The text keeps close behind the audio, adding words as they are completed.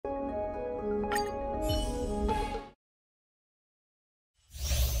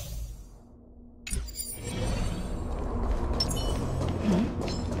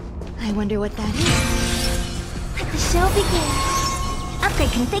I wonder what that is. Let the show begin. Upgrade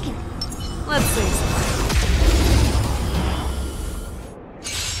configured. Let's see.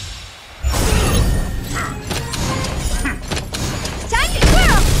 Time to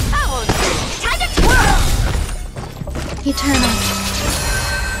twirl! Time to twirl! Eternal.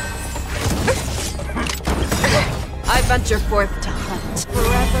 I venture forth to hunt.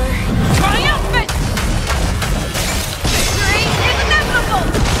 Forever. Triumphant! Victory is inevitable!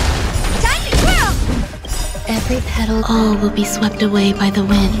 Time to twirl! Every petal, all will be swept away by the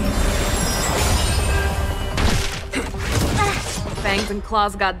wind. Fangs and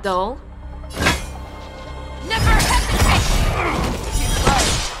claws got dull. Never hesitate!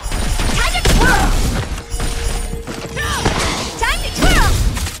 Time to twirl! Time to twirl!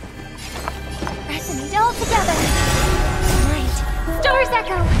 Resonate all together. Tonight, stars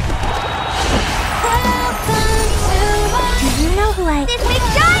echo. Do you know who I... This big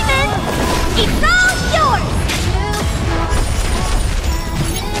diamond! It's all yours!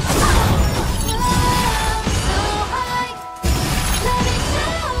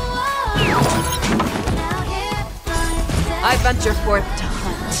 I venture forth to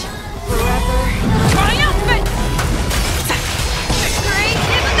hunt. Forever. Triumphant! Victory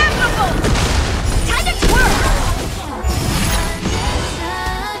is inevitable! Time to twirl!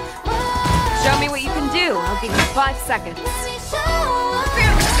 Show me what you can do. I'll give you 5 seconds.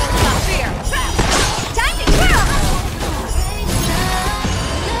 Fearless will not fear. Time to twirl!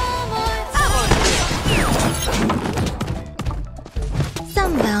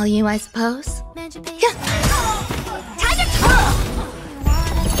 Some value, I suppose. Time to twirl! Time to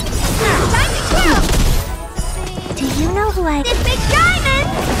twirl! Do you know who I... This big diamond!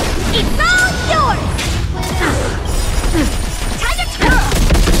 It's all yours! Time to twirl!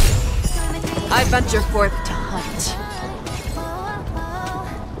 I venture forth to hunt.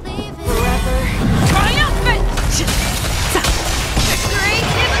 Forever. Triumphant! Victory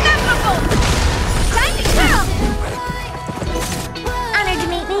is inevitable! Time to twirl! Honored to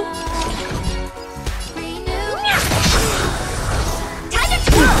meet me. Time to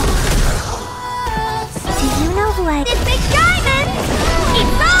twirl! Do you know who I... This big diamond!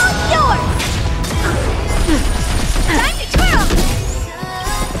 It's all yours! Time to twirl!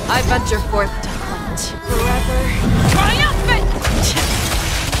 I venture forth to hunt. Forever. Triumphant!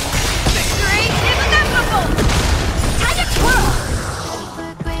 Victory is inevitable! Time to twirl!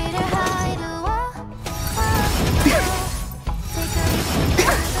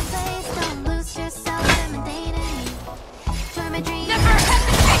 Never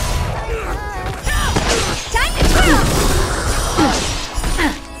hesitate! Time to twirl!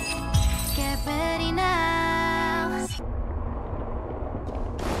 Get ready now.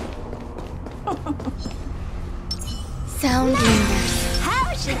 Sound lingers.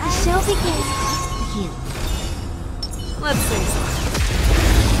 How should the show begin? You. Let's see.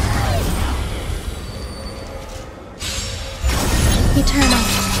 Eternal.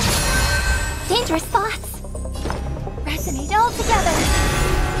 Dangerous thoughts. Resonate all together.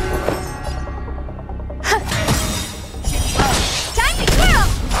 Time to twirl!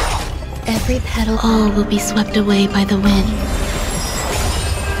 Every petal, all will be swept away by the wind.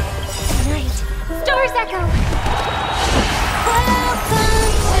 Tonight, stars echo.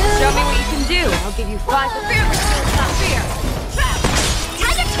 Show me what you can do. I'll give you 5 fearless will not fear.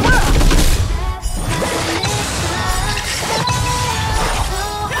 Time to twirl!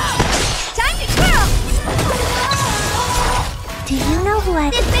 Time to twirl! Do you know who I...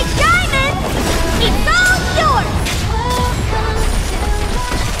 This big diamond! It's all yours!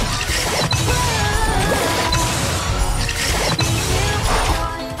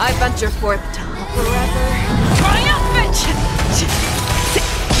 I venture forth to hunt. Forever. Triumphant!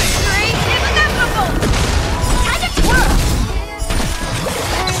 Victory is inevitable! Time to twirl!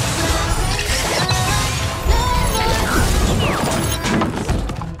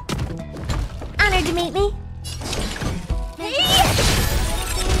 Honored to meet me.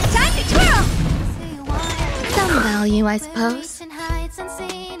 Time to twirl! Some value, I suppose. Time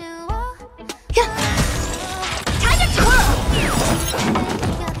to twirl!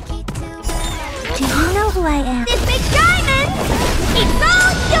 Do you know who I am? This big diamond! It's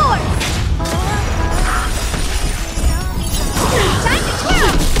all yours! Time to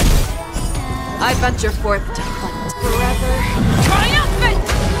twirl! I venture forth to hunt. Forever. Triumphant!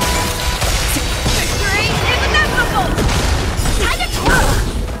 Victory is inevitable! Time to twirl!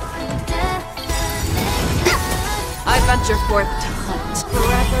 I venture forth to hunt.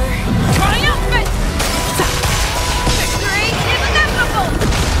 Forever. Triumphant! Victory is inevitable!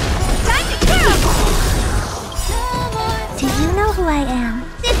 Time to twirl! Do you know who I am?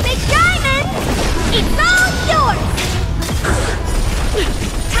 This big guy!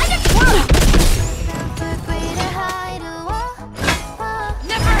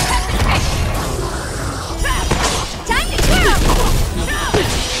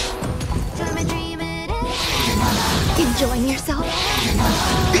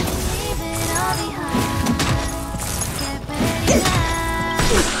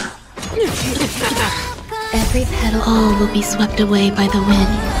 Every petal, all will be swept away by the wind.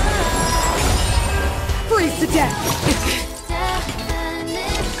 Freeze to death!